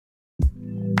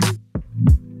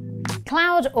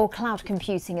Cloud or cloud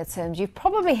computing are terms you've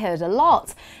probably heard a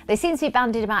lot. They seem to be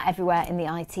bandied about everywhere in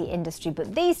the IT industry,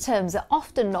 but these terms are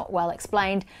often not well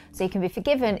explained, so you can be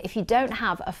forgiven if you don't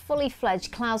have a fully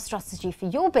fledged cloud strategy for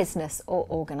your business or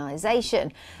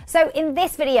organisation. So in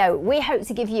this video, we hope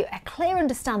to give you a clear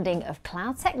understanding of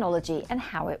cloud technology and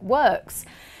how it works.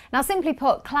 Now, simply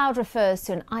put, cloud refers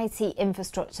to an IT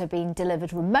infrastructure being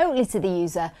delivered remotely to the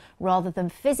user rather than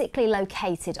physically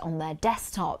located on their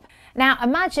desktop. Now,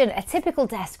 imagine a typical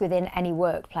desk within any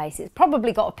workplace. It's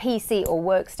probably got a PC or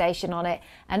workstation on it,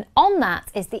 and on that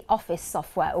is the office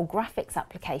software or graphics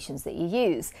applications that you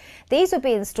use. These would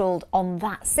be installed on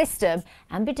that system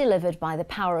and be delivered by the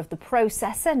power of the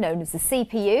processor, known as the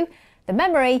CPU, the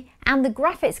memory, and the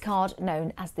graphics card,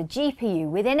 known as the GPU,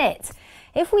 within it.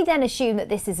 If we then assume that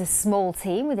this is a small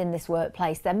team within this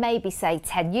workplace, there may be, say,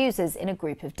 10 users in a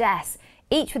group of desks,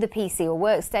 each with a PC or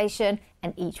workstation,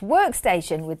 and each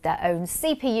workstation with their own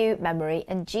CPU, memory,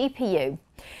 and GPU.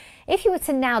 If you were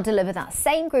to now deliver that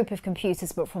same group of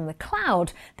computers but from the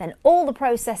cloud, then all the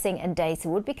processing and data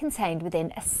would be contained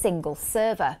within a single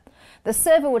server. The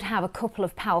server would have a couple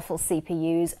of powerful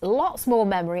CPUs, lots more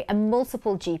memory, and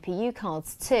multiple GPU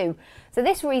cards too. So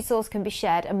this resource can be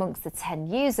shared amongst the 10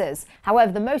 users.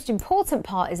 However, the most important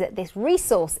part is that this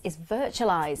resource is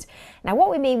virtualized. Now,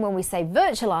 what we mean when we say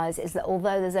virtualized is that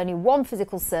although there's only one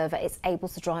physical server, it's able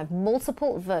to drive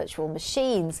multiple virtual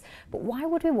machines. But why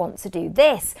would we want to do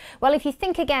this? Well, if you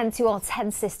think again to our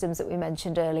 10 systems that we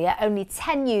mentioned earlier, only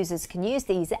 10 users can use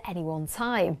these at any one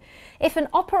time. If an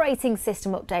operating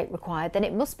system update required, then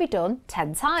it must be done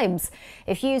 10 times.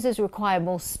 If users require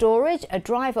more storage, a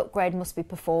drive upgrade must be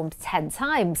performed 10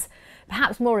 times.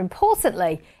 Perhaps more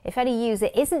importantly, if any user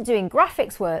isn't doing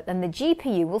graphics work, then the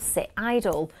GPU will sit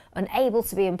idle, unable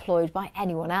to be employed by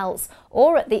anyone else.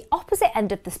 Or at the opposite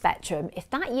end of the spectrum, if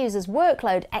that user's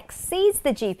workload exceeds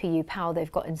the GPU power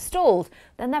they've got installed,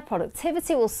 then their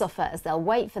productivity will suffer as they'll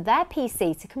wait for their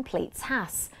PC to complete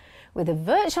tasks. With a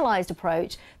virtualized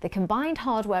approach, the combined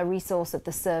hardware resource of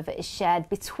the server is shared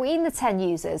between the 10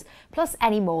 users, plus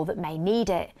any more that may need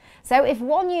it. So if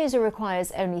one user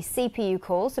requires only CPU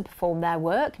cores to perform their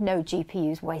work, no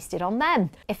GPUs wasted on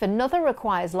them. If another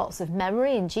requires lots of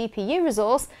memory and GPU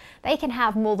resource, they can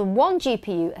have more than one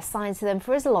GPU assigned to them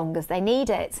for as long as they need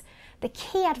it. The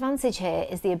key advantage here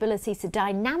is the ability to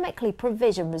dynamically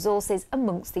provision resources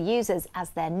amongst the users as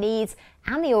their needs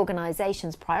and the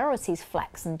organisation's priorities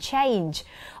flex and change.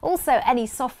 Also, any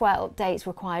software updates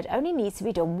required only need to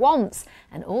be done once,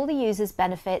 and all the users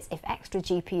benefit if extra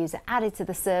GPUs are added to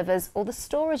the servers or the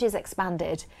storage is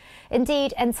expanded.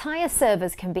 Indeed, entire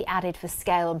servers can be added for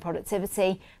scale and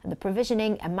productivity, and the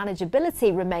provisioning and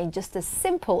manageability remain just as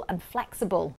simple and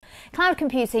flexible. Cloud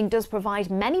computing does provide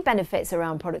many benefits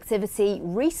around productivity,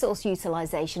 resource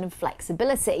utilisation and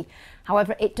flexibility.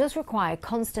 However, it does require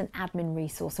constant admin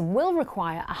resource and will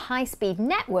require a high-speed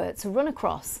network to run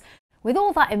across. With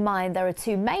all that in mind, there are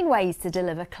two main ways to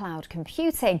deliver cloud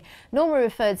computing, normally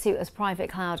referred to as private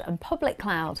cloud and public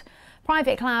cloud.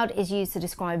 Private cloud is used to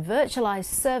describe virtualized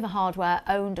server hardware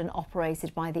owned and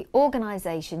operated by the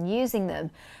organisation using them.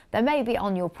 They may be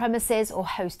on your premises or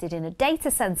hosted in a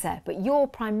data centre, but you're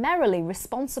primarily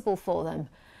responsible for them.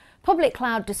 Public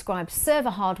cloud describes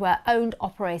server hardware owned,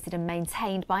 operated and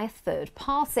maintained by a third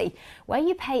party, where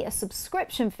you pay a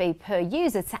subscription fee per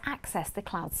user to access the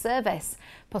cloud service.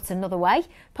 Put another way,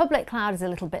 public cloud is a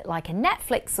little bit like a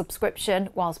Netflix subscription,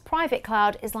 whilst private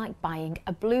cloud is like buying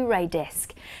a Blu-ray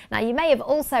disc. Now, you may have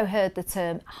also heard the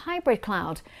term hybrid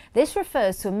cloud. This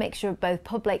refers to a mixture of both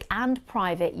public and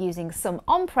private, using some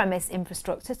on-premise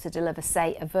infrastructure to deliver,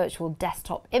 say, a virtual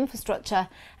desktop infrastructure,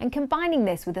 and combining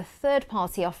this with a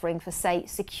third-party offering for, say,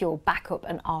 secure backup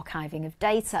and archiving of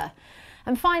data.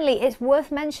 And finally, it's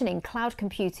worth mentioning cloud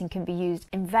computing can be used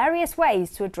in various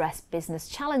ways to address business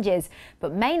challenges,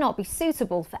 but may not be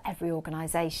suitable for every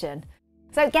organisation.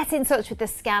 So get in touch with the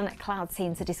Scan Cloud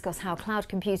team to discuss how cloud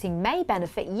computing may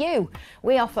benefit you.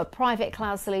 We offer private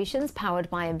cloud solutions powered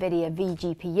by NVIDIA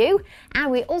vGPU, and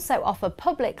we also offer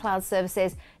public cloud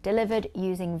services delivered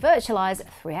using virtualized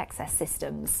 3XS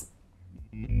systems.